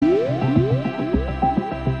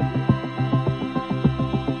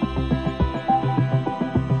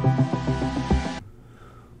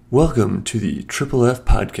Welcome to the Triple F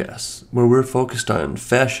Podcast, where we're focused on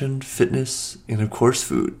fashion, fitness, and of course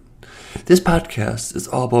food. This podcast is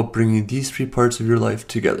all about bringing these three parts of your life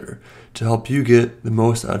together to help you get the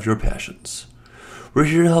most out of your passions. We're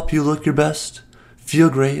here to help you look your best, feel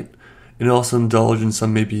great, and also indulge in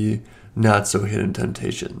some maybe not so hidden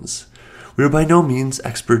temptations. We are by no means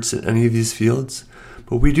experts in any of these fields,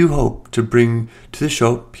 but we do hope to bring to the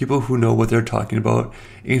show people who know what they're talking about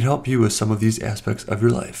and help you with some of these aspects of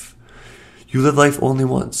your life. You live life only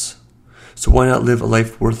once, so why not live a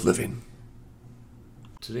life worth living?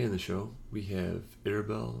 Today on the show, we have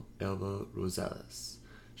Arabelle Alva Rosales.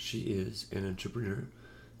 She is an entrepreneur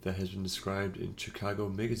that has been described in Chicago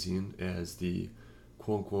Magazine as the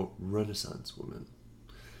quote-unquote Renaissance woman.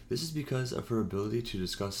 This is because of her ability to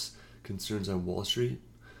discuss concerns on Wall Street,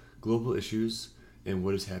 global issues, and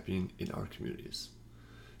what is happening in our communities.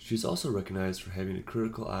 She is also recognized for having a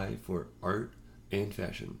critical eye for art and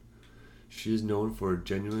fashion. She is known for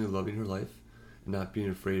genuinely loving her life and not being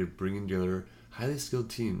afraid of bringing together highly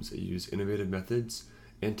skilled teams that use innovative methods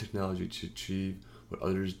and technology to achieve what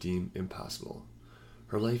others deem impossible.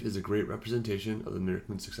 Her life is a great representation of the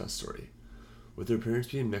American success story. With her parents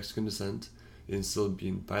being Mexican descent and still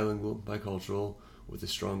being bilingual, bicultural, with a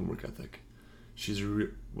strong work ethic. She's a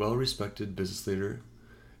well-respected business leader.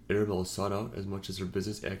 Arabelle is sought out as much as her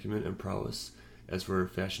business acumen and prowess as for her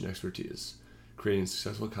fashion expertise, creating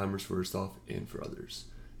successful commerce for herself and for others.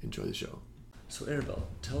 Enjoy the show. So Arabelle,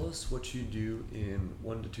 tell us what you do in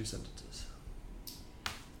 1 to 2 sentences.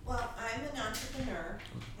 Well, I'm an entrepreneur,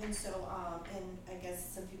 and so, and I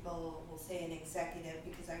guess some people will say an executive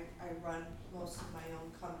because I run most of my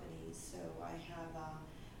own companies. So I have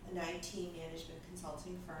an IT management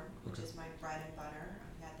consulting firm, which is my bread and butter.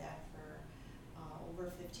 I've had that for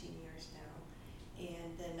over 15 years now.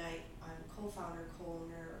 And then I'm co-founder,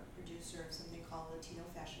 co-owner, producer of something called Latino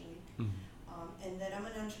Fashion Week. And then I'm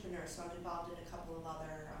an entrepreneur, so I'm involved in a couple of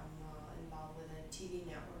other, I'm involved with a TV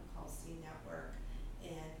network called C Network,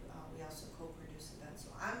 and we also co-produce events.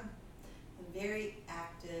 So I'm a very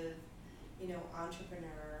active,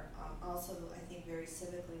 entrepreneur. Also, I think very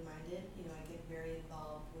civically minded. I get very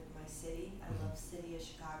involved with my city. I love city of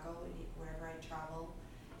Chicago, and wherever I travel,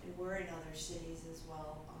 and we're in other cities as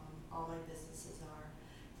well. All my businesses are,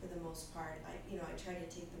 for the most part. I try to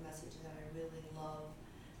take the message that I really love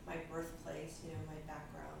my birthplace, my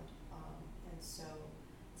background, and so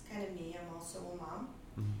it's kind of me. I'm also a mom.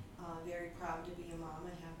 Very proud to be a mom.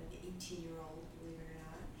 I have an 18-year-old, believe it or not.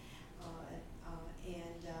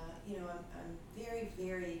 I'm very,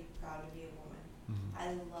 very proud to be a woman.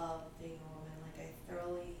 I love being a woman. I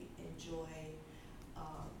thoroughly enjoy,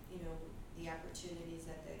 the opportunities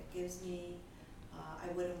that gives me. I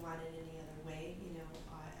wouldn't want it any other way.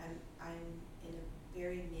 I'm in a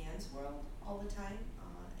very man's world all the time,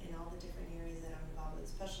 in all the different areas that I'm involved with,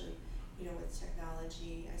 especially, with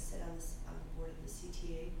technology. I sit on the board of the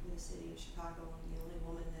CTA for the city of Chicago. I'm the only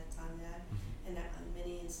woman that's on that. And on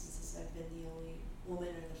many instances, I've been the only woman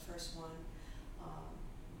or the first one.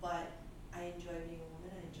 But I enjoy being a woman.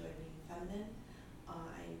 I enjoy being feminine.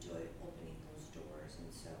 I enjoy opening those doors. And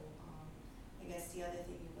so I guess the other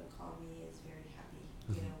thing you could call me is very happy,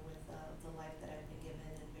 with the life that I've been given,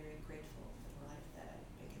 and very grateful for the life that I've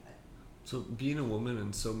been given. So being a woman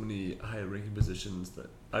in so many high-ranking positions, that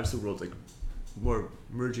obviously the world's more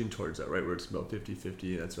merging towards that, right? Where it's about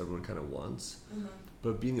 50-50, that's what everyone kind of wants.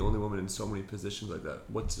 But being the only woman in so many positions like that,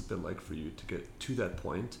 what's it been like for you to get to that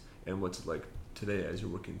point, and what's it like today as you're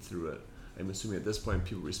working through it? I'm assuming at this point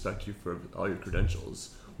people respect you for all your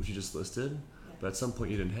credentials, which you just listed, but at some point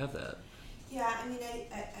you didn't have that. Yeah, I mean,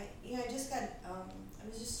 I just got, I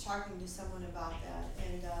was just talking to someone about that,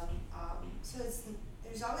 and so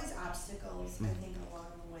there's always obstacles, I think, along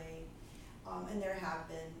the way, and there have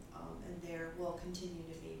been, and there will continue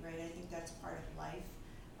to be, right? I think that's part of life.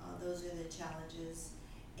 Those are the challenges,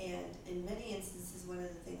 and in many instances, one of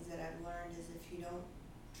the things that I've learned is if you don't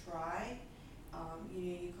try,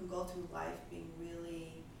 you can go through life being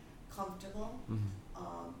really comfortable,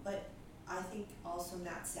 but I think also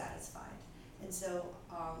not satisfied. And so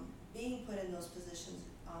being put in those positions,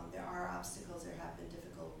 there are obstacles, there have been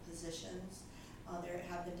difficult positions, there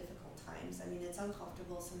have been difficult times. I mean, it's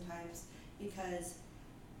uncomfortable sometimes because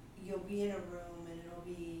you'll be in a room and it'll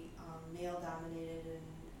be male-dominated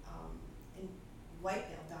and white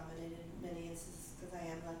male-dominated in many instances, because I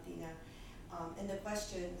am Latina. And the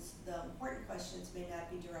important questions may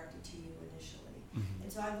not be directed to you initially.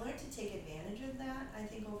 And so I've learned to take advantage of that, I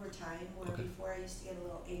think, over time, where before I used to get a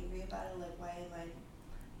little angry about it, like, why am my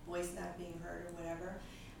voice not being heard or whatever.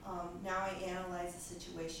 Now I analyze the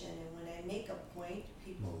situation, and when I make a point,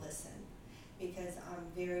 people listen. because I'm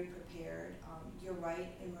very prepared. You're right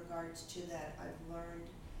in regards to that.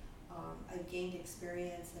 I've gained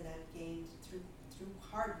experience, and I've gained through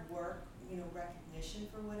hard work, recognition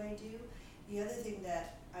for what I do. The other thing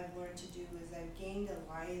that I've learned to do is I've gained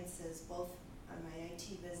alliances both on my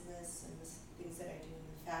IT business and the things that I do in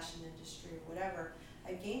the fashion industry or whatever.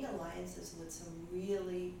 I've gained alliances with some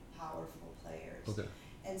really powerful players. Okay.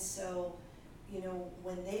 And so,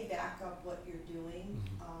 when they back up what you're doing,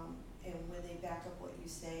 and when they back up what you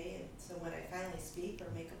say, and so when I finally speak or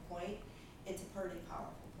make a point, it's a pretty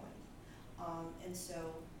powerful point. And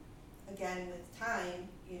so, again, with time,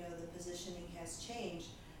 the positioning has changed,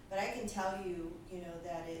 but I can tell you,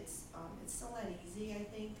 that it's still not easy.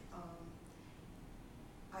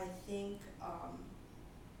 I think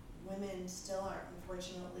women still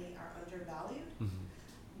unfortunately are undervalued,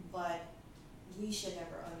 but we should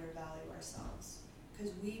never undervalue ourselves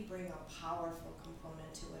because we bring a powerful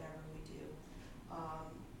component to whatever we do.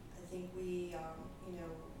 I think we,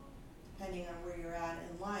 depending on where you're at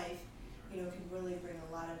in life, can really bring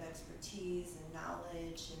a lot of expertise and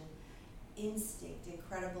knowledge and instinct,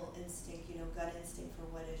 incredible instinct, gut instinct for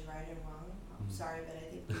what is right and wrong. I'm sorry, but I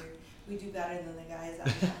think we do better than the guys on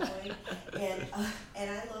that point. And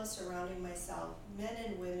I love surrounding myself, men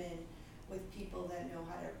and women, with people that know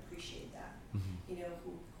how to appreciate that,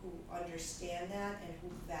 who understand that and who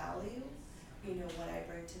value, what I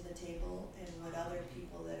bring to the table and what other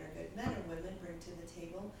people that are good men or women bring to the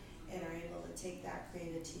table and are able to take that,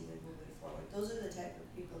 create a team and move it forward. Those are the type of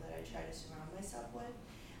people that I try to surround myself with.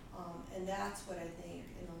 And that's what I think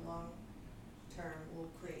in the long term will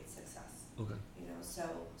create success. Okay.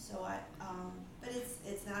 But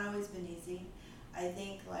it's not always been easy. I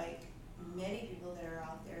think like many people that are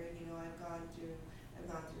out there, I've gone through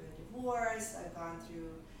a divorce, I've gone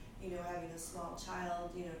through, having a small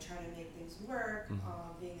child, trying to make things work,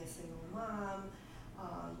 being a single mom.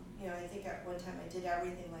 I think at one time I did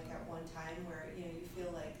everything like at one time where, you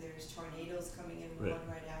feel like there's tornadoes coming in one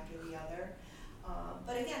right after the other.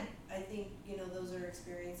 But again, I think, those are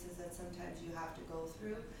experiences that sometimes you have to go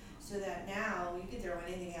through so that now you can throw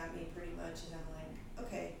anything at me pretty much and I'm like,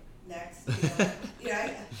 okay, next.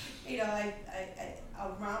 I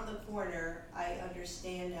around the corner, I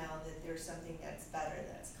understand now that there's something that's better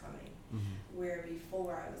that's coming. Where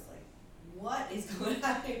before I was like, what is going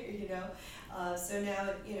on here, So now,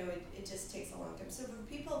 it just takes a long time. So for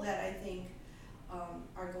people that I think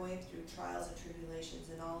are going through trials and tribulations,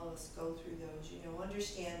 and all of us go through those,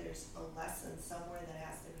 understand there's a lesson somewhere that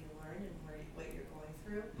has to be learned in what you're going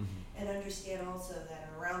through, and understand also that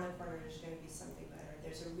around the corner there's going to be something better.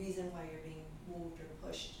 There's a reason why you're being moved or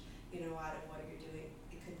pushed, out of what you're doing.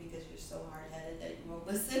 It could be because you're so hard-headed that you won't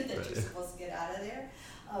listen, that you're supposed to get out of there,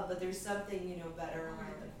 but there's something, better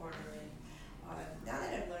around the corner. And now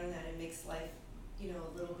that I've learned that, it makes life,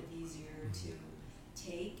 a little bit easier to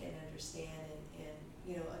take and understand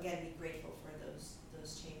and again, be grateful for those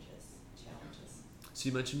challenges. So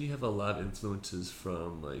you mentioned you have a lot of influences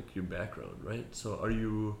from like your background, right? So where are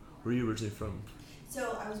you originally from?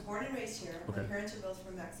 So I was born and raised here. Okay. My parents are both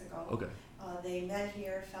from Mexico. Okay. They met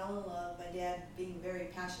here, fell in love. My dad being very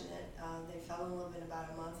passionate, they fell in love in about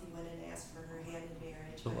a month. He went and asked for her hand in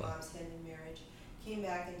marriage, my mom's hand in marriage. Came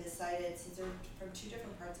back and decided, since they're from two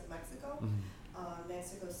different parts of Mexico,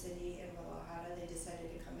 Mexico City and Guadalajara, they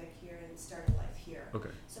decided to come back here and start a life here. Okay.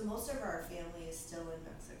 So most of our family is still in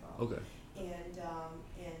Mexico. Okay.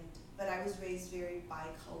 But I was raised very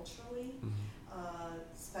biculturally.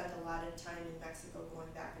 Spent a lot of time in Mexico,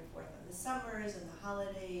 going back and forth on the summers and the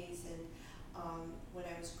holidays. And when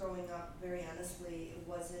I was growing up, very honestly, it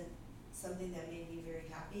wasn't something that made me very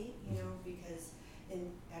happy, because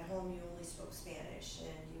at home you only spoke Spanish,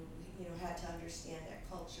 and you had to understand that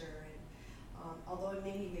culture. And although it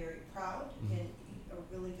made me very proud and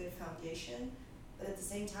a really good foundation, but at the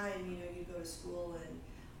same time, you go to school and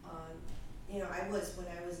when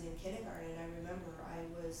I was in kindergarten, I remember I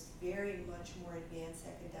was very much more advanced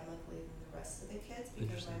academically than the rest of the kids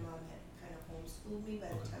because my mom had kind of homeschooled me by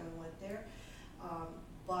the time I went there.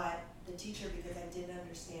 But the teacher, because I didn't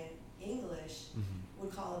understand English,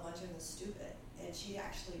 would call a bunch of us stupid, and she'd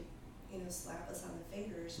actually, slap us on the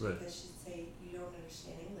fingers because she'd say, "You don't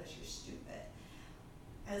understand English, you're stupid."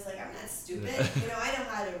 I was like, I'm not stupid. I know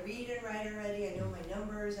how to read and write already. I know my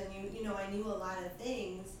numbers. I knew, I knew a lot of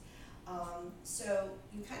things. So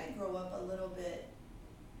you kind of grow up a little bit.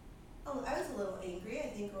 I was a little angry, I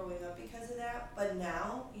think, growing up because of that. But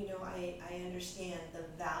now, I understand the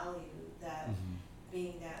value that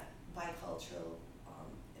being that bicultural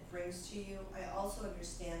it brings to you. I also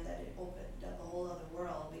understand that it opened up a whole other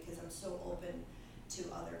world because I'm so open to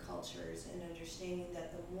other cultures and understanding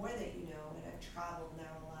that the more that you know, and I've traveled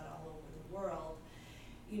now a lot all over the world,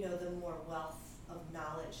 you know, the more wealth of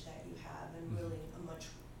knowledge that you have, and really a much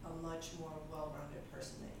more well-rounded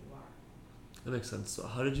person that you are. That makes sense. So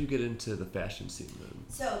how did you get into the fashion scene then?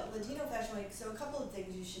 So Latino Fashion Week, so a couple of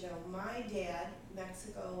things you should know. My dad,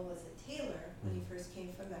 Mexico, was a tailor when he first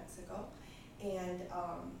came from Mexico, and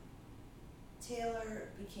Taylor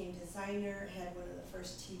became designer, had one of the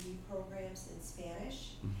first TV programs in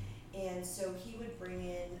Spanish, and so he would bring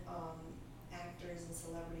in actors and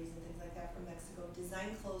celebrities and things like that from Mexico,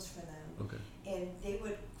 design clothes for them, and they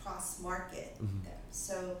would cross-market them.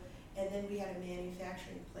 So, and then we had a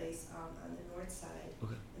manufacturing place on the north side,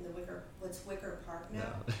 in the Wicker Park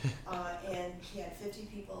now, and he had 50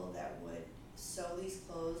 people that would sew these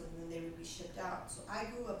clothes, and then they would be shipped out. So I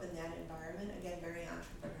grew up in that environment, again, very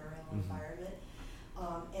entrepreneurial environment,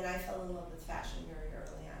 and I fell in love with fashion very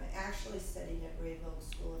early on. I actually studied at Brave Oak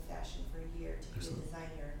School of Fashion for a year to be a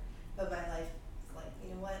designer, but my life was like,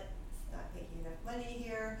 you know what, it's not making enough money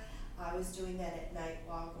here. I was doing that at night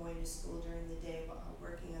while going to school during the day while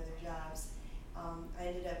working other jobs. I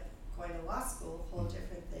ended up going to law school, a whole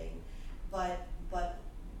different thing, but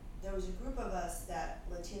there was a group of us that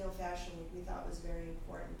Latino Fashion Week we thought was very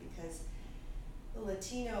important, because the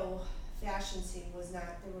Latino fashion scene was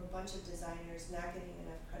not, there were a bunch of designers not getting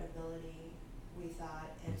enough credibility, we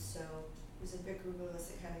thought, and so it was a big group of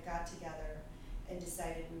us that kind of got together and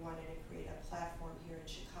decided we wanted to create a platform here in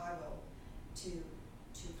Chicago to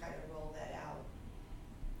kind of roll that out.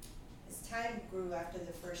 As time grew after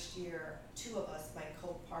the first year, two of us, my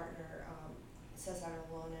co-partner, Cesar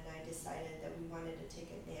Alone, and I decided that we wanted to take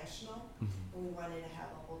it national, and we wanted to have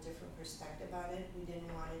a whole different perspective on it. We didn't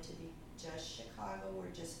want it to be just Chicago or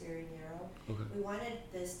just very narrow. We wanted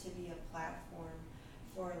this to be a platform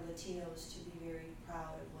for Latinos to be very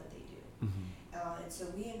proud of what they do. And so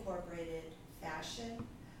we incorporated fashion,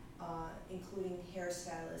 including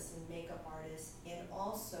hairstylists and makeup artists, and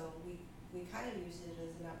also we kind of used it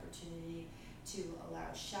as an opportunity to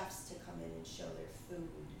allow chefs to come in and show their food.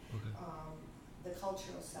 The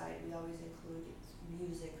cultural side, we always include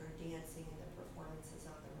music or dancing in the performances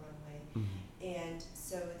on the runway. And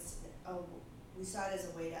so we saw it as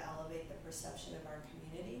a way to elevate the perception of our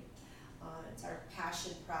community. It's our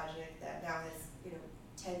passion project that now has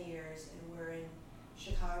 10 years, and we're in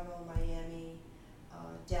Chicago, Miami,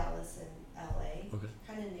 Dallas, and LA.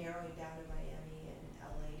 Kind of narrowing down to Miami and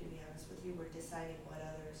LA, to be honest with you. We're deciding what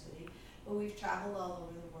other city, but we've traveled all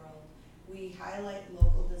over the world. We highlight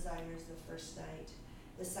local designers the first night.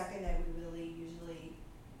 The second night we really usually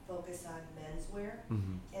focus on menswear,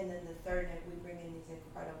 and then the third night we bring in these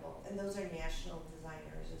incredible, and those are national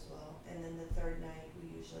designers as well, and then the third night we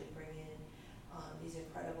usually bring in these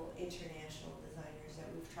incredible international designers that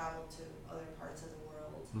we've traveled to other parts of the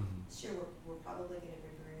world. This year we're probably going to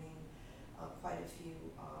be bringing quite a few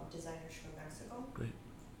designers from Mexico.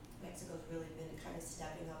 Mexico's really been kind of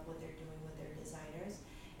stepping up what they're doing with their designers,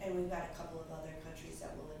 and we've got a couple of other countries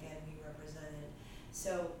that will again be represented.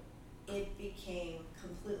 So it became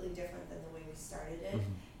completely different than the way we started it,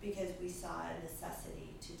 because we saw a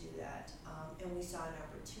necessity to do that, and we saw an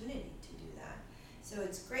opportunity to do that. So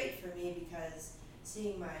it's great for me, because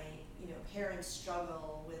seeing my parents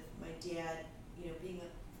struggle with my dad being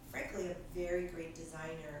frankly a very great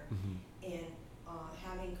designer, and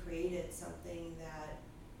having created something that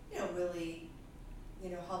really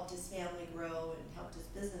helped his family grow and helped his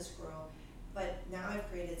business grow. But now I've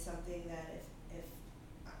created something that if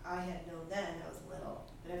I had known then, I was little,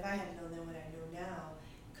 but if I had known then what I know now,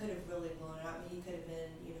 could have really blown it up. He could have been,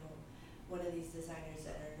 one of these designers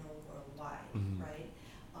that are known worldwide, right?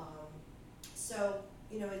 So,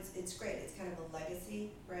 it's great. It's kind of a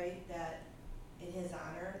legacy, right? That in his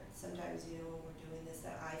honor, sometimes, when we're doing this,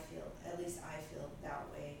 that I feel that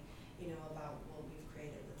way, about what we've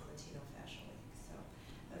created with Latino Fashion Week. So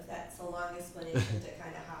if that's a long explanation to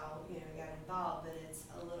kind of how, I got involved, but it's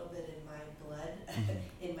a little bit in my blood,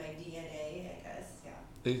 in my DNA, I guess,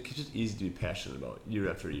 It's just easy to be passionate about year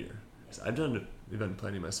after year. I've done event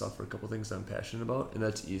planning myself for a couple things I'm passionate about, and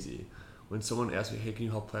that's easy. When someone asks me, hey, can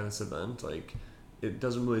you help plan this event? It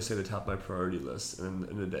doesn't really say the top of my priority list in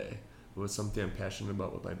a day. But with something I'm passionate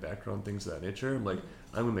about with my background, things of that nature, I'm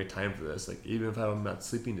I'm going to make time for this. Even if I'm not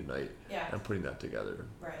sleeping tonight, I'm putting that together.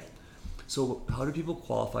 Right. So how do people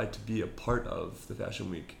qualify to be a part of the Fashion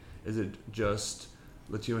Week? Is it just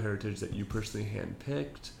Latino heritage that you personally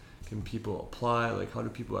handpicked? Can people apply? How do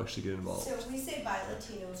people actually get involved? So we say by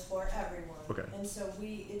Latinos for everyone. And so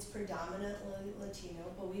it's predominantly Latino,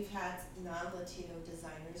 but we've had non-Latino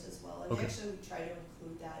designers as well. And actually we try to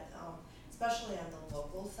include that, especially on the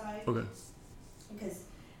local side. because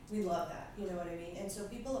we love that, you know what I mean? And so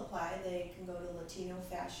people apply, they can go to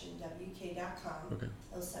latinofashionwk.com. Okay.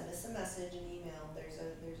 They'll send us a message, an email, there's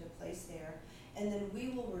a place there. And then we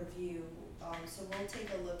will review, so we'll take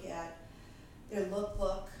a look at their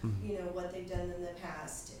lookbook, you know, what they've done in the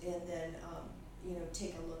past, and then, you know,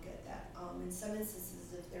 take a look at that. In some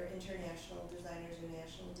instances, if they're international designers or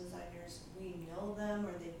national designers, we know them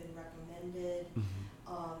or they've been recommended.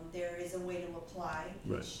 There is a way to apply.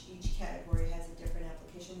 Right. Each category has a different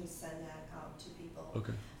application. We send that out to people.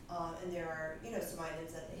 Okay. And there are, you know, some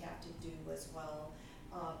items that they have to do as well.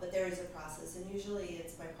 But there is a process, and usually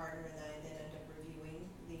it's my partner and I that end up reviewing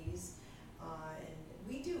these. And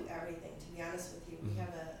we do everything, to be honest with you. We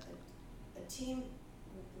have a team.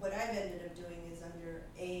 What I've ended up doing is under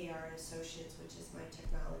AAR and Associates, which is my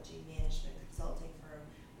technology management consulting firm.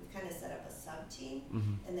 We've kind of set up a sub-team,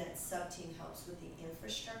 and that sub-team helps with the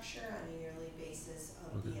infrastructure on a yearly basis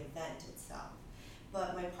of the event itself.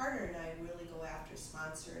 But my partner and I really go after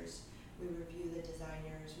sponsors. We review the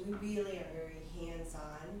designers. We really are very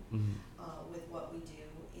hands-on with what we do,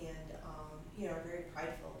 and you know, are very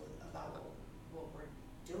prideful about what we're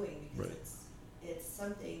doing, because it's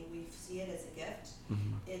something, we see it as a gift.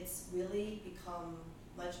 It's really become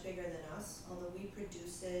much bigger than us, although we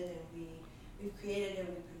produce it and we've created it,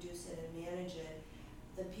 we produce it and manage it.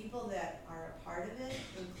 The people that are a part of it,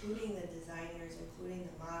 including the designers, including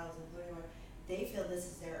the models, they feel this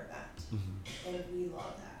is their event, and we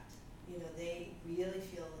love that. You know, they really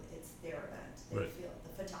feel it's their event. They feel the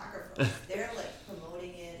photographers, they're like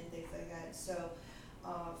promoting it and things like that. So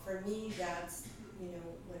for me, that's, you know,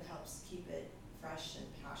 what helps keep it fresh and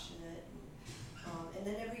passionate. And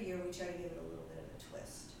then every year we try to give it a little bit of a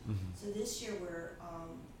twist. So this year we're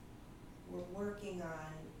working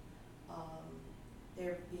on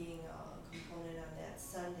there being a component on that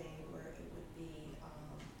Sunday where it would be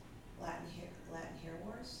Latin Hair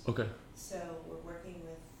Wars. Okay. So we're working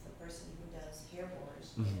with the person who does Hair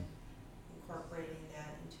Wars and incorporating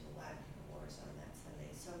that into a Latin Hair Wars on that Sunday.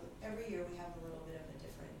 So every year we have a little bit of a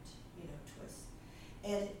different, you know, twist.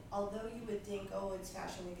 And although you would think, oh, it's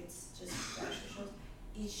Fashion Week, it's just fashion shows,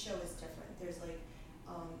 each show is different. There's like,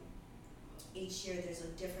 each year there's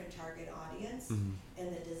a different target audience, and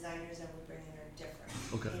the designers that we bring in are different.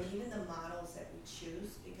 Okay. And even the models that we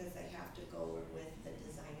choose, because they have to go with the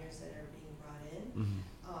designers that are being brought in.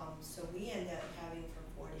 So we end up having from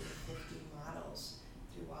 40 to 50 models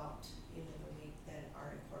throughout, you know, the week that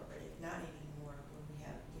are incorporated, not even more when we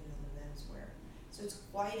have, you know, the menswear. So it's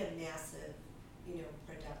quite a massive, you know,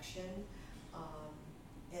 production.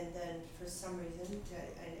 And then for some reason,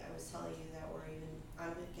 I was telling you that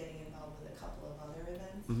I'm getting involved with a couple of other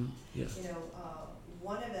events. Yeah. You know,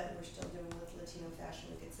 one event we're still doing with Latino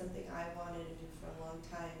Fashion Week. It's something I wanted to do for a long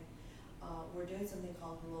time. We're doing something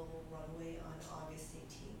called Global Runway on August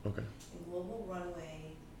 18th. Okay. And Global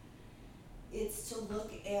Runway, it's to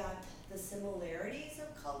look at the similarities of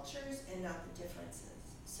cultures and not the differences.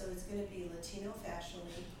 So it's going to be Latino Fashion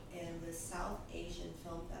Week and the South Asian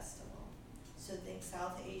Film Festival. So think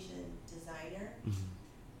South Asian designer,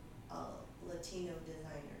 Latino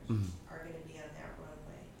designers are going to be on that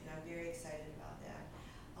runway, and I'm very excited about that.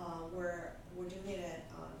 We're doing it at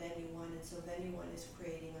Venue One, and so Venue One is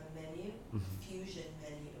creating a menu, fusion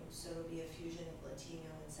menu. So it'll be a fusion of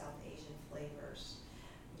Latino and South Asian flavors,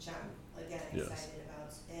 which I'm again excited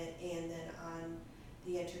about. And then on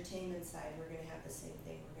the entertainment side, we're going to have the same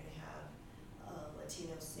thing. We're going to have a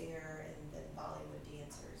Latino singer and then Bollywood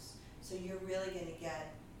dancers. So you're really going to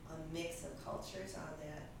get a mix of cultures on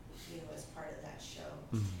that, you know, as part of that show.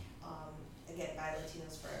 Again, by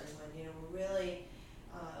Latinos for everyone. You know, we're really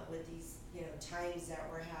with these, you know, times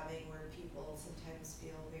that we're having where people sometimes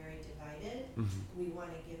feel very divided. We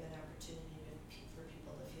want to give an opportunity for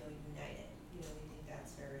people to feel united. You know, we think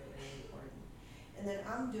that's very, very important. And then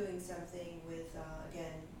I'm doing something with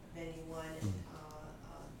again Venue One and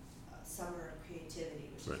Summer of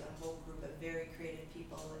Creativity, which is a whole group of very creative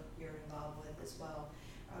people that you're involved with as well.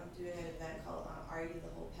 I'm doing an event called Are You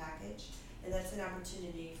the Whole Package? And that's an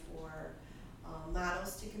opportunity for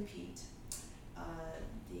models to compete.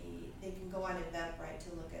 They can go on Eventbrite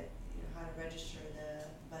to look at, you know, how to register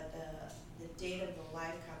but the date of the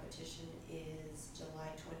live competition is July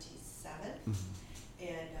 27th.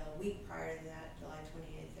 And a week prior to that, July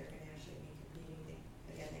 28th, they're going to actually be competing.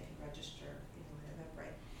 They can register, you know, on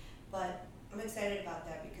Eventbrite. But I'm excited about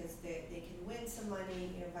that because they can win some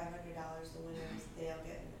money, you know, $500. The winners, they'll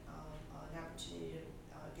get an opportunity to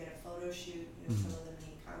get a photo shoot. You know, some of them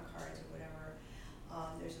need comp cards or whatever.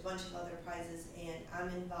 There's a bunch of other prizes, and I'm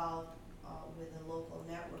involved with a local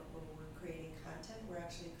network where we're creating content. We're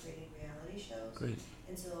actually creating reality shows. Great.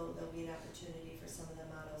 And so there'll be an opportunity for some of the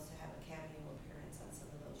models to have a cameo appearance on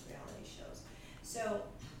some of those reality shows. So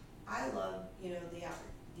I love, the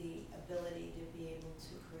ability to be able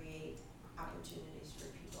to create opportunities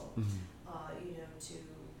for people, to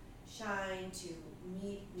shine, to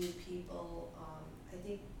meet new people. I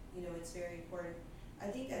think, it's very important. I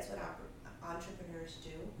think that's what entrepreneurs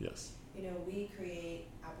do. Yes. We create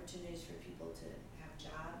opportunities for people to have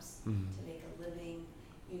jobs, Mm-hmm. to make a living,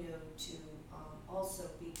 to also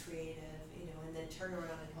be creative, and then turn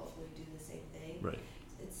around and hopefully do the same thing. Right.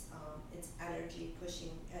 It's energy,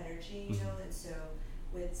 pushing energy, Mm-hmm. and so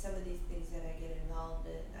with some of these things that I get involved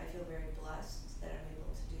in, I feel very blessed that I'm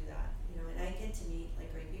able to do that, and I get to meet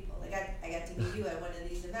like great people. Like I got to meet you at one of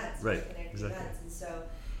these events, Right, Connect exactly. events, and so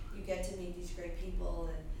you get to meet these great people,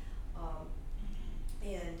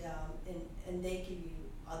 and they give you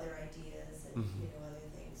other ideas and Mm-hmm. other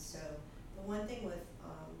things. So the one thing with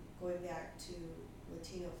going back to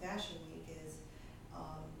Latino Fashion Week is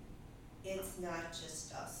it's not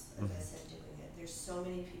just us, as I Mhm. said, doing it. There's so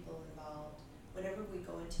many people involved. Whenever we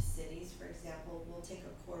go into cities, for example, we'll take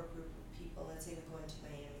a core group of people. Let's say we're going to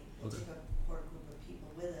Miami. We'll Okay. take a core group of people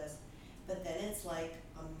with us. But then it's like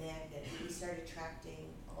a magnet. We start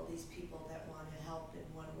attracting all these people that want to help in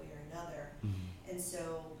one way or another. Mm-hmm. And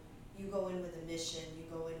so you go in with a mission, you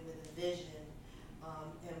go in with a vision,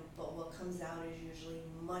 but what comes out is usually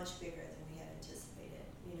much bigger than we had anticipated,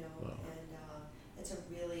 Wow. and it's a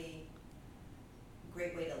really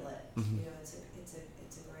great way to live. Mhm. It's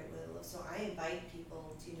a great way to live. So I invite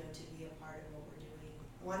people to be a part of what we're doing.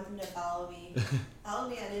 I want them to follow me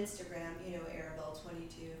on Instagram,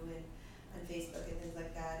 Arabelle22, and on Facebook and things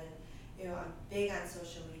like that. And I'm big on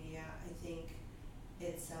social media. I think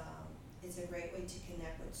it's a great way to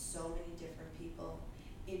connect with so many different people.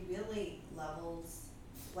 It really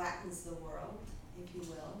flattens the world, if you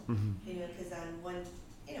will. Mm-hmm. Because on one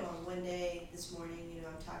day this morning,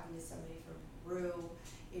 I'm talking to somebody from Peru,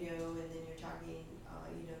 and then you're talking,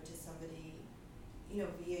 to somebody, via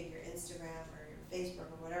your Instagram or your Facebook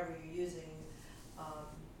or whatever you're using.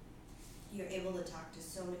 You're able to talk to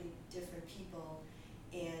so many different people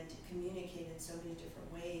and communicate in so many different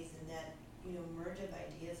ways, and that merge of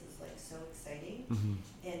ideas is like so exciting. Mm-hmm.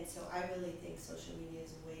 And so I really think social media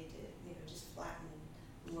is a way to just flatten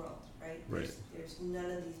the world, right? Right. There's none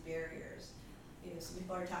of these barriers. Some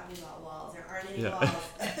people are talking about walls. There aren't any Yeah.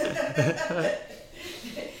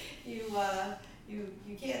 walls. You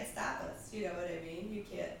can't stop us. You know what I mean? You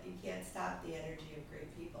can't stop the energy of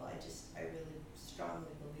great people. I really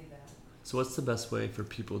strongly believe that. So what's the best way for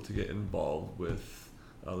people to get involved with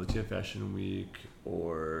Latino Fashion Week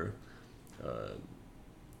or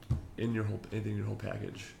anything in your whole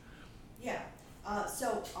package? Yeah.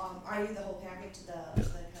 So Are You the Whole Package?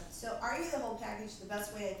 So Are You the Whole Package? The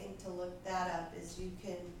best way I think to look that up is you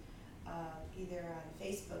can either on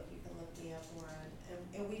Facebook you can look me up, or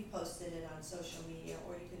and we've posted it on social media,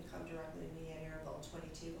 or you can come directly to me at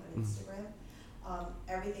Arabelle22 on Instagram.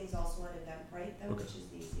 Everything's also on Eventbrite though, Okay. which is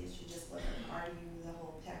the easiest. You just look at Are You the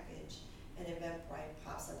Whole Package, and Eventbrite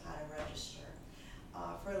pops up how to register.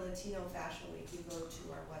 For Latino Fashion Week, you go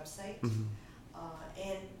to our website. Mm-hmm.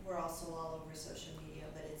 And we're also all over social media,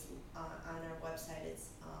 but it's on our website. It's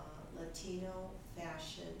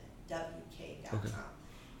LatinoFashionWK.com. Okay.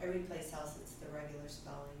 Every place else it's the regular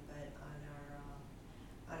spelling, but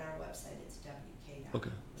on our website it's WK.com. Okay.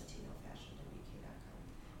 LatinoFashionWK.com.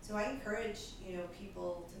 So I encourage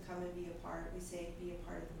people to come and be a part. We say be a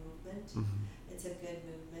part of the movement. Mm-hmm. It's a good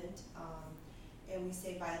movement, and we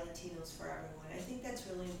say buy Latinos for everyone. I think that's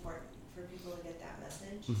really important for people to get that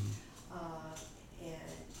message. Mm-hmm. And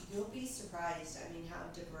you'll be surprised, how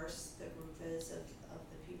diverse the group is of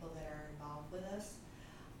the people that are involved with us.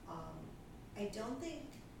 I don't think,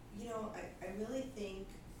 I really think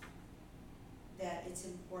that it's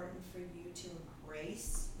important for you to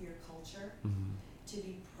embrace your culture, Mm-hmm. to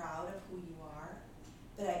be proud of who you are,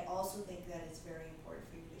 but I also think that it's very important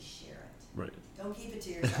for you to share it. Right. Don't keep it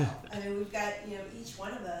to yourself. We've got, each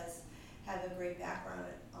one of us have a great background.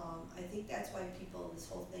 I think that's why this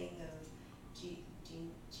whole thing of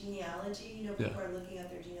genealogy, people are looking at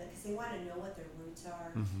their genealogy because they want to know what their roots are.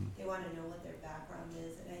 Mm-hmm. They want to know what their background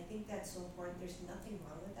is, and I think that's so important. There's nothing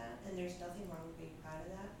wrong with that, and there's nothing wrong with being proud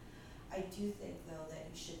of that. I do think though that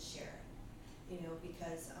you should share it,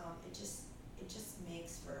 because it just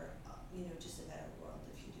makes for just a better world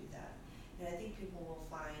if you do that. And I think people will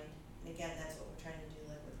find, and again that's what we're trying to do,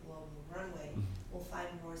 like with Global Runway, Mm-hmm. we'll find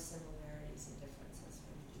more similarities and differences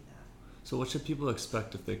when we do that. So what should people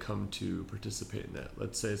expect if they come to participate in that?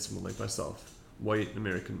 Let's say it's someone like myself, white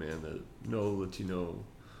American man, that no Latino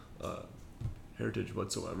heritage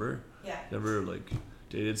whatsoever. Yeah. Never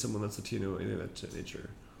dated someone that's Latino, anything of that nature.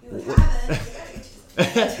 You haven't.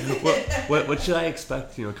 What should I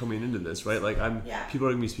expect, coming into this, right? Like people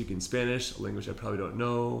are gonna be speaking Spanish, a language I probably don't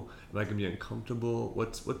know. Am I gonna be uncomfortable?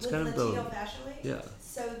 What's With kind of Latino Fashion Week? Yeah.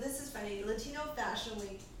 So this is funny. Latino Fashion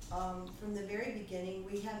Week, from the very beginning,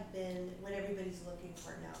 we have been what everybody's looking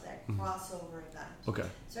for now, that crossover event. Okay.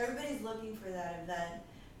 So everybody's looking for that event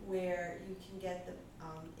where you can get the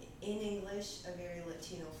in English a very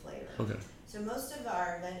Latino flavor. Okay. So most of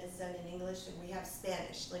our event is done in English, and we have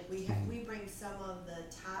Spanish. Like we bring some of the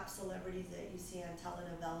top celebrities that you see on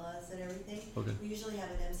telenovelas and everything. Okay. We usually have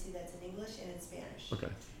an MC that's in English and in Spanish. Okay.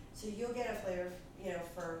 So you'll get a flavor,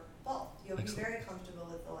 for both. You'll Excellent. be very comfortable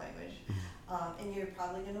with the language, and you're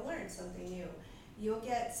probably going to learn something new. You'll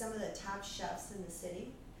get some of the top chefs in the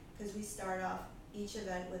city, because we start off each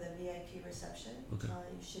event with a VIP reception. Okay.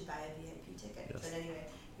 You should buy a VIP ticket, Yes. but anyway,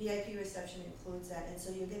 VIP reception includes that, and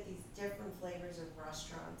so you'll get these different flavors of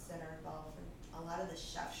restaurants that are involved. And a lot of the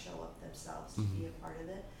chefs show up themselves to be a part of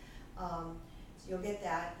it. So you'll get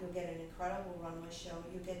that. You'll get an incredible runway show.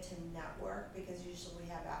 You'll get to network, because usually we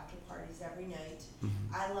have after parties every night.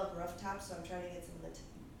 I love rooftops, so I'm trying to get some of the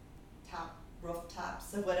top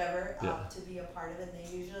rooftops or whatever to be a part of it. And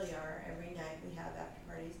they usually are every night. We have after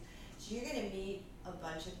parties. So you're going to meet a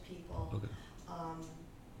bunch of people. Okay.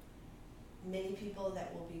 Many people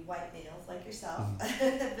that will be white males like yourself, but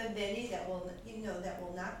many that will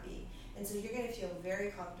not be. And so you're going to feel very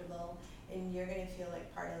comfortable, and you're going to feel like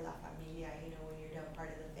part of La Familia. When you're done part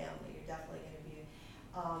of the family, you're definitely going to be,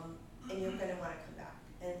 and you're going to want to come back.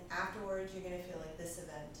 And afterwards, you're going to feel like this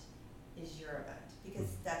event is your event,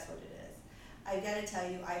 because that's what it is. I got to tell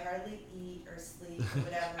you, I hardly eat or sleep or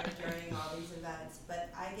whatever during all these events, but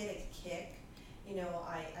I get a kick.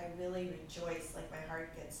 I really rejoice, like my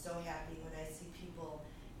heart gets so happy when I see people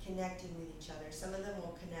connecting with each other. Some of them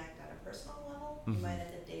will connect on a personal level. You might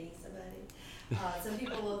end up dating somebody. Some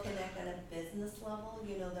people will connect on a business level.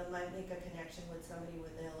 They might make a connection with somebody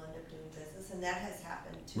where they'll end up doing business, and that has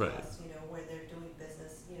happened to us, where they're doing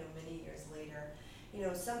business, many years later.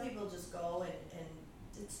 Some people just go and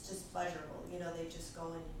it's just pleasurable. They just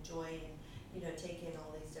go and enjoy and, take in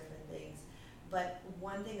all these different things. But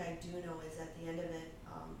one thing I do know is at the end of it,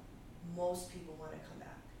 most people want to come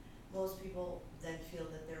back. Most people then feel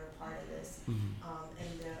that they're a part of this, and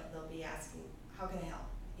they'll be asking, how can I help?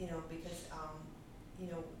 Because,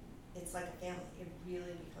 it's like a family. It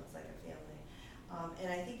really becomes like a family. And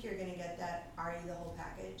I think you're going to get that, are you the whole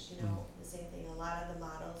package? The same thing. A lot of the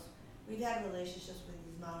models, we've had relationships with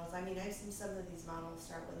these models. I mean, I've seen some of these models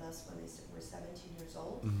start with us when they were 17 years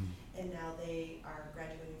old, and now they are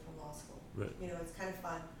graduating from law school. Right. It's kind of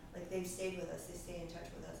fun. Like, they've stayed with us. They stay in touch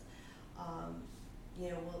with us.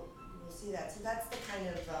 We'll see that. So that's the kind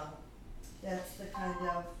of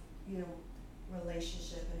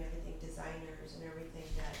relationship and everything, designers and everything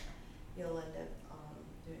that you'll end up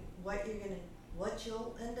doing. What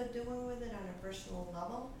you'll end up doing with it on a personal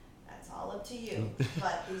level, that's all up to you.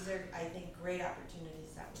 But these are, I think, great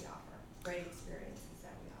opportunities that we offer, great experiences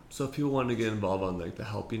that we offer. So if people want to get involved on like the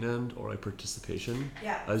helping end or like participation,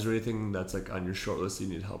 is there anything that's like on your short list you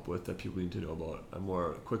need help with that people need to know about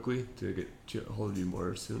more quickly to get a hold of you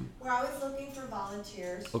more soon? We're always looking for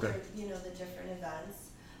volunteers for the different events.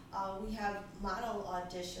 We have model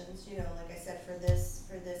auditions, like I said, for this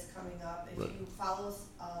coming up. If you follow us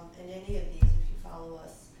in any of these, if you follow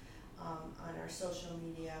us on our social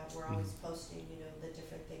media, we're always posting, the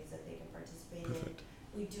different things that they can participate in.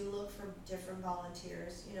 We do look for different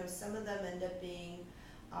volunteers. Some of them end up being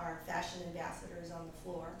our fashion ambassadors on the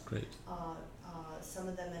floor. Great. Some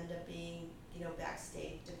of them end up being,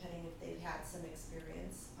 backstage, depending if they've had some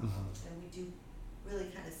experience. And we do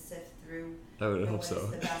really kind of sift through. I would hope so.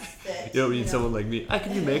 The best fit. You don't need someone like me. I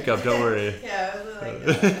can do makeup. Don't worry. Yeah,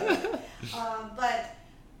 but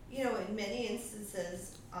in many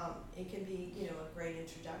instances, it can be a great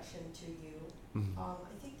introduction to you. I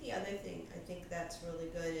think the other thing I think that's really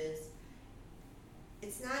good is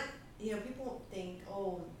it's not people think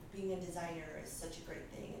being a designer is such a great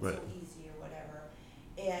thing. It's so easy or whatever,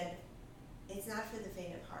 and it's not for the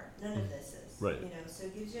faint of heart. None of this is. Right. So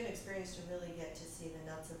it gives you an experience to really get to see the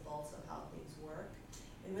nuts and bolts of how things work,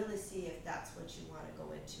 and really see if that's what you want to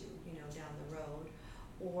go into, down the road,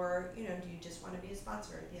 or do you just want to be a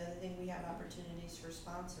sponsor? The other thing, we have opportunities for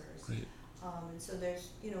sponsors. Great. And so there's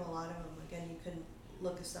a lot of them. Again, you can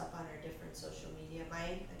look us up on our different social media.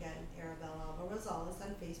 Mine, again, Arabella Alba Rosales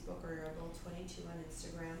on Facebook, or Arabella22 on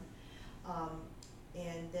Instagram.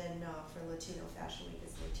 And then for Latino Fashion Week,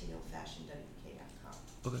 it's LatinoFashionWK.com.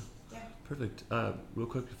 Okay. Yeah. Perfect. Real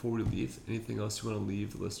quick before we leave, anything else you want to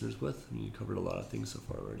leave the listeners with? I mean, you covered a lot of things so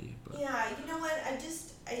far already. But. Yeah, you know what? I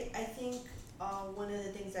think one of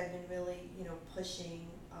the things I've been really, pushing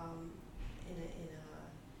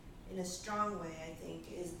in a strong way, I think,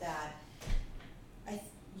 is that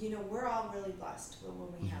we're all really blessed with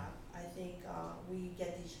what we have. I think we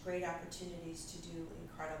get these great opportunities to do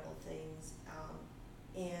incredible things,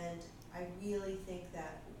 and I really think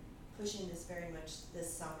that pushing this very much this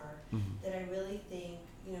summer, that I really think,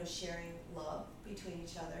 sharing love between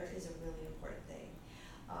each other is a really important thing.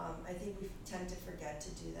 I think we tend to forget to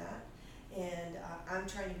do that, and I'm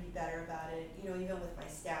trying to be better about it, even with my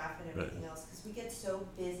staff and everything else, because we get so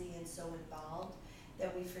busy and so involved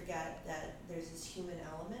that we forget that there's this human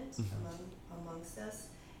element amongst us.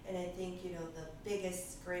 And I think, the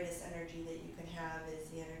biggest, greatest energy that you can have is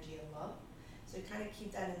the energy of love. So kind of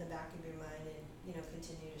keep that in the back of your mind and,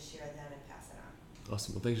 continue to share that and pass it on.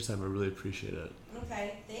 Awesome. Well, thanks for your time. I really appreciate it.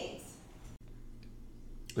 Okay, thanks.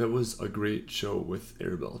 That was a great show with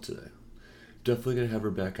Arabelle today. Definitely going to have her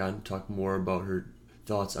back on to talk more about her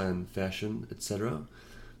thoughts on fashion, etc.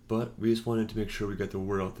 But we just wanted to make sure we got the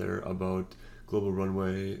word out there about Global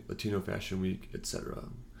Runway, Latino Fashion Week, etc.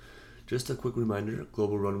 Just a quick reminder,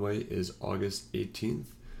 Global Runway is August 18th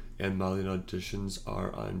and modeling auditions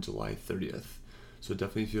are on July 30th. So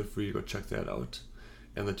definitely feel free to go check that out.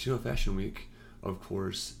 And Latino Fashion Week, of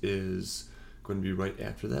course, is going to be right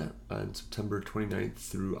after that on September 29th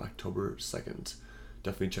through October 2nd.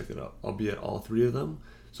 Definitely check that out. I'll be at all three of them,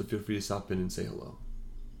 so feel free to stop in and say hello.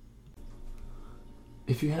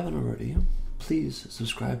 If you haven't already, please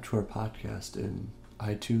subscribe to our podcast in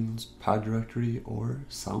iTunes, PodDirectory, or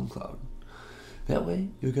SoundCloud. That way,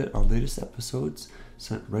 you'll get our latest episodes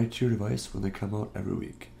sent right to your device when they come out every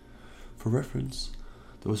week. For reference,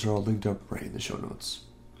 those are all linked up right in the show notes.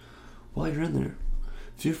 While you're in there,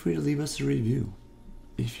 feel free to leave us a review.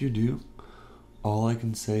 If you do, all I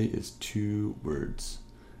can say is 2 words: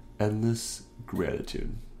 endless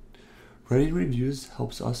gratitude. Writing reviews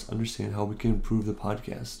helps us understand how we can improve the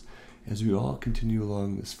podcast as we all continue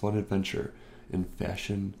along this fun adventure in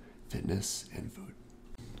fashion, fitness, and food.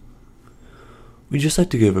 We'd just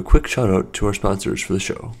like to give a quick shout out to our sponsors for the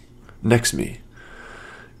show. NextMe,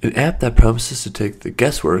 an app that promises to take the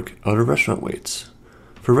guesswork out of restaurant waits.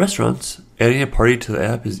 For restaurants, adding a party to the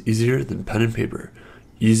app is easier than pen and paper.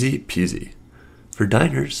 Easy peasy. For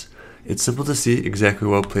diners, it's simple to see exactly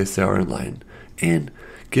what place they are in line and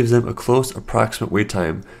gives them a close approximate wait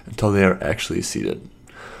time until they are actually seated.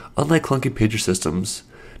 Unlike clunky pager systems,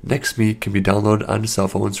 NextMe can be downloaded onto cell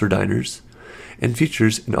phones for diners and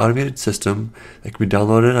features an automated system that can be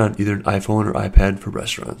downloaded on either an iPhone or iPad for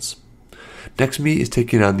restaurants. NextMe is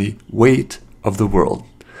taking on the weight of the world.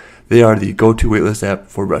 They are the go-to waitlist app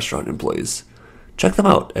for restaurant employees. Check them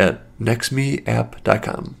out at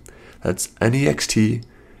nextmeapp.com. That's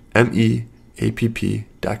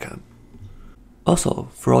nextmeapp.com. Also,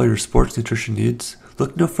 for all your sports nutrition needs,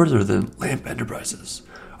 look no further than Lamp Enterprises.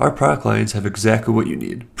 Our product lines have exactly what you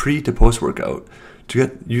need, pre to post-workout, to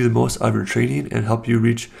get you the most out of your training and help you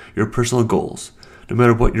reach your personal goals, no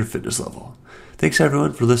matter what your fitness level. Thanks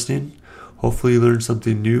everyone for listening. Hopefully you learned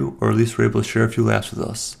something new, or at least were able to share a few laughs with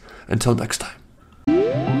us. Until next time.